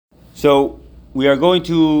So we are going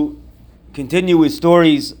to continue with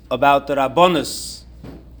stories about the Rabbanus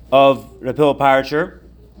of R Hillel Paritcher.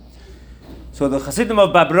 So the Hasidim of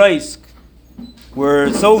Babroisk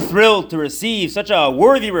were so thrilled to receive such a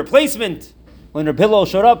worthy replacement when R Hillel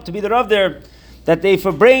showed up to be the Rav there, that they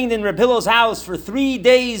forbrained in R Hillel's house for 3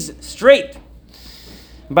 days straight.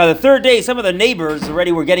 And by the third day, some of the neighbors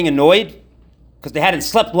already were getting annoyed because they hadn't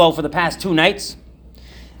slept well for the past 2 nights.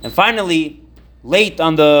 And finally, late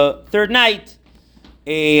on the third night,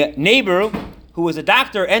 a neighbor who was a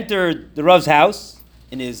doctor entered the Rav's house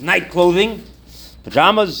in his night clothing,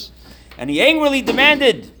 pajamas, and he angrily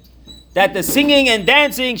demanded that the singing and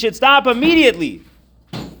dancing should stop immediately.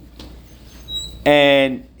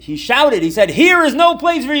 And he shouted, he said, "Here is no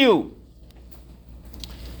place for you."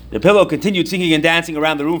 The pillow continued singing and dancing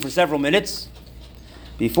around the room for several minutes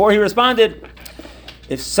before he responded,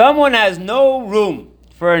 "If someone has no room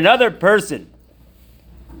for another person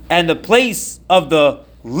and the place of the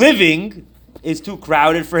living is too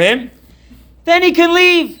crowded for him, then he can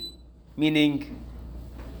leave." Meaning,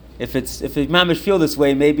 if mamish feel this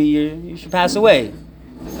way, maybe you should pass away.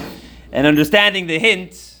 And understanding the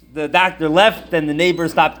hint, the doctor left and the neighbor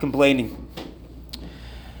stopped complaining.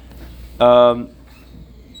 Every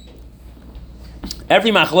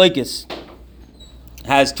machlokes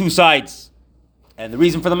has 2 sides. And the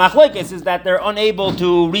reason for the machlokes is that they're unable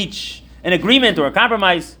to reach an agreement or a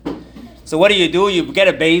compromise. So what do? You get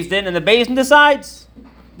a beis din, and the beis din decides.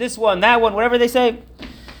 This one, that one, whatever they say.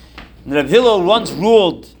 And Rav Hillel once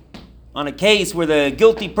ruled on a case where the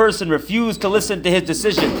guilty person refused to listen to his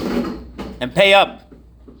decision and pay up.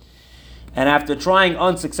 And after trying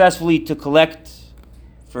unsuccessfully to collect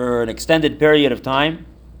for an extended period of time,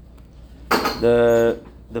 the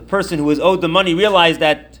person who was owed the money realized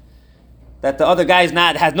that the other guy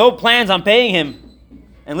has no plans on paying him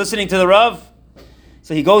and listening to the Rav.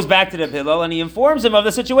 So he goes back to Reb Hillel and he informs him of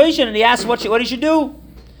the situation and he asks what he should do.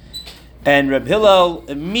 And Reb Hillel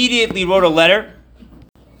immediately wrote a letter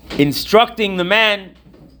instructing the man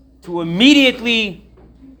to immediately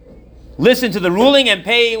listen to the ruling and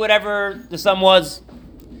pay whatever the sum was.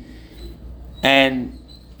 And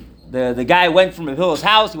the guy went from Reb Hillel's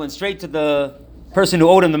house, he went straight to the person who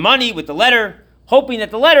owed him the money with the letter, hoping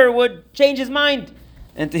that the letter would change his mind.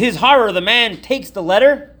 And to his horror, the man takes the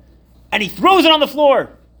letter and he throws it on the floor.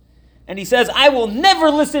 And he says, "I will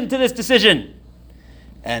never listen to this decision."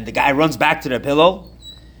 And the guy runs back to the pillow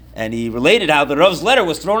and he related how the Rav's letter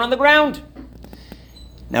was thrown on the ground.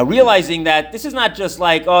 Now realizing that this is not just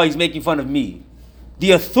like, oh, he's making fun of me.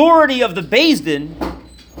 The authority of the beis din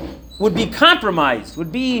would be compromised,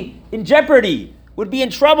 would be in jeopardy, would be in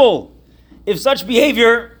trouble if such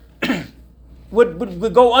behavior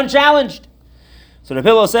would go unchallenged. So the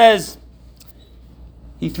pillow says,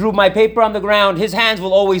 he threw my paper on the ground. His hands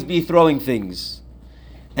will always be throwing things.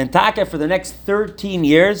 And Taka, for the next 13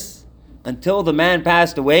 years, until the man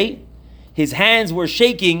passed away, his hands were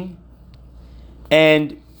shaking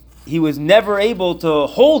and he was never able to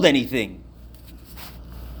hold anything.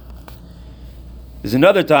 There's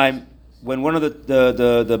another time when one of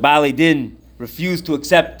the Baalei Din refused to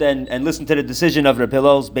accept and listen to the decision of Reb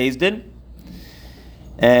Hillel's beis din.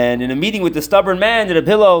 And in a meeting with the stubborn man, Reb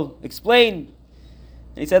Hillel explained,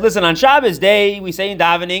 and he said, "Listen, on Shabbos day, we say in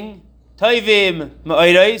davening, Toivim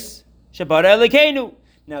ma'oros shebara Elokeinu."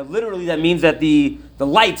 Now, literally, that means that the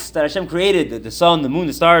lights that Hashem created, the sun, the moon,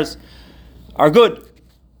 the stars, are good.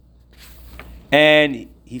 And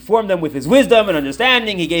he formed them with his wisdom and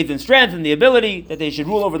understanding. He gave them strength and the ability that they should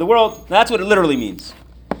rule over the world. That's what it literally means.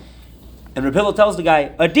 And Reb Hillel tells the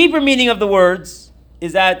guy, a deeper meaning of the words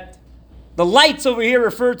is that the lights over here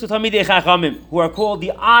refer to Talmidei Chachamim, who are called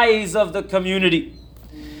the eyes of the community.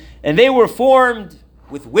 And they were formed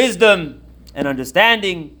with wisdom and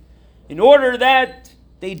understanding in order that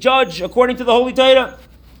they judge according to the Holy Torah.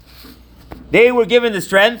 They were given the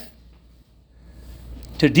strength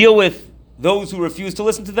to deal with those who refuse to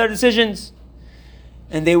listen to their decisions.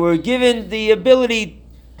 And they were given the ability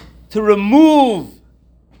to remove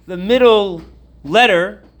the middle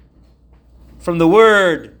letter from the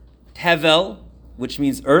word Tevel, which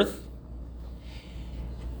means earth.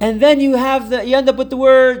 And then you end up with the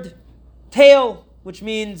word tail, which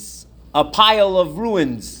means a pile of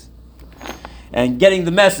ruins. And getting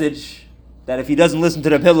the message that if he doesn't listen to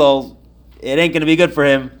the pillow, it ain't going to be good for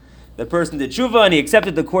him. The person did tshuva and he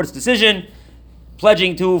accepted the court's decision,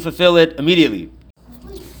 pledging to fulfill it immediately.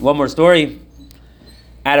 One more story.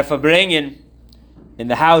 At a Fabrengen, in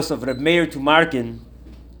the house of Reb Meir Tumarkin,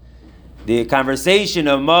 the conversation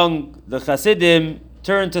among the Hasidim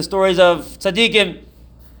turned to stories of tzaddikim.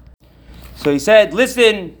 So he said,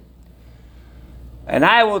 listen, and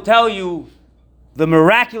I will tell you the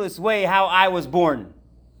miraculous way how I was born.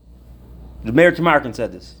 The Meir Tamarkin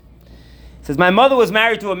said this. He says, my mother was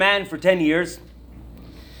married to a man for 10 years,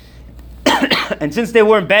 and since they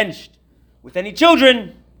weren't benched with any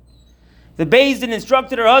children, the Beis Din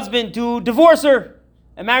instructed her husband to divorce her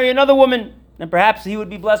and marry another woman, and perhaps he would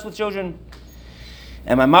be blessed with children.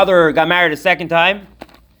 And my mother got married a second time,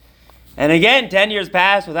 and again, 10 years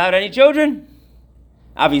passed without any children.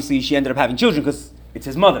 Obviously, she ended up having children because it's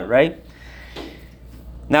his mother, right?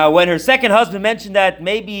 Now, when her second husband mentioned that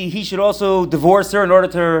maybe he should also divorce her in order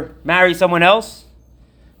to marry someone else,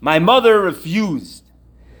 my mother refused.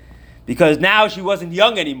 Because now she wasn't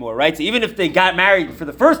young anymore, right? So even if they got married for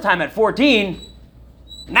the first time at 14,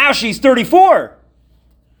 now she's 34.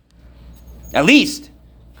 At least.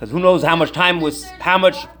 Because who knows how much time was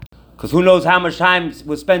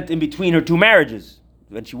spent in between her two marriages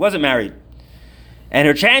when she wasn't married. And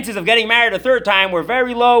her chances of getting married a third time were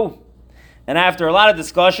very low. And after a lot of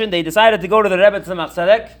discussion, they decided to go to the Rebbe Tzemach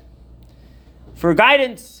Tzedek for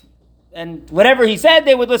guidance. And whatever he said,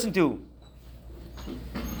 they would listen to.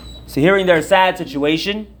 So hearing their sad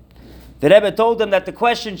situation, the Rebbe told them that the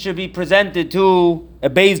question should be presented to a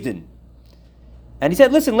Beis Din. And he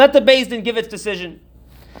said, listen, let the Beis Din give its decision.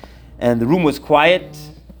 And the room was quiet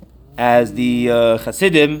as the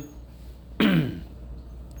Hasidim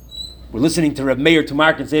were listening to Reb Meir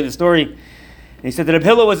Tamarkin say the story. And he said that Reb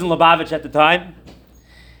Hillel was in Lubavitch at the time,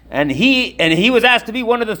 and he was asked to be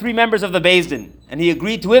one of the 3 members of the Beis Din, and he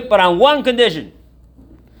agreed to it, but on one condition.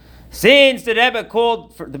 Since the Rebbe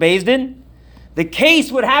called for the Beis Din, the case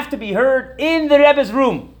would have to be heard in the Rebbe's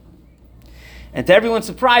room. And to everyone's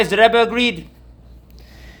surprise, the Rebbe agreed.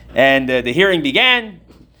 And the hearing began,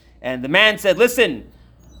 and the man said, listen,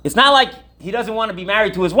 it's not like he doesn't want to be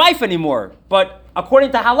married to his wife anymore, but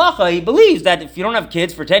according to halacha, he believes that if you don't have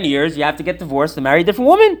kids for 10 years, you have to get divorced and marry a different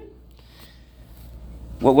woman.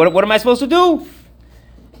 What am I supposed to do?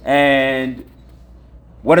 And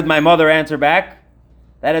what did my mother answer back?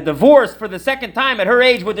 That a divorce for the second time at her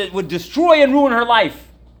age would destroy and ruin her life.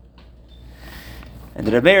 And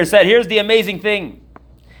the Rebbeir said, here's the amazing thing.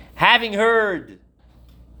 Having heard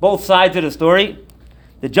both sides of the story,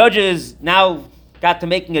 the judges now got to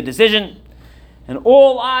making a decision, and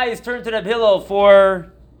all eyes turned to Reb Hillel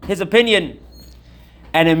for his opinion.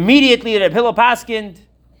 And immediately Reb Hillel paskind,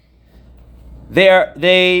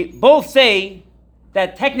 they both say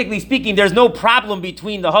that technically speaking, there's no problem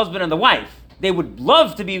between the husband and the wife. They would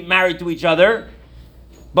love to be married to each other,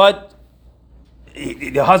 but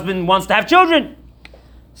the husband wants to have children.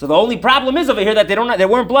 So the only problem is over here that they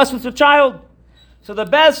weren't blessed with a child. So the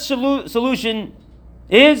best solution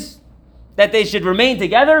is that they should remain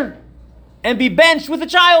together and be benched with a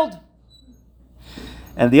child.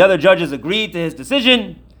 And the other judges agreed to his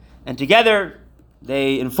decision, and together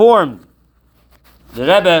they informed the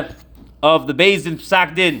Rebbe of the Beis Din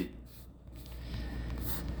Psak Din.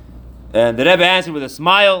 And the Rebbe answered with a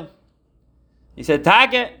smile. He said,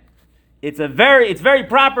 Take, it's very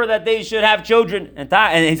proper that they should have children. And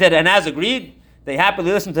he said, and as agreed, they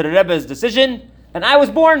happily listened to the Rebbe's decision, and I was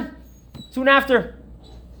born soon after.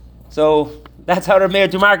 So that's how Reb Meir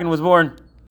Tamarkin was born.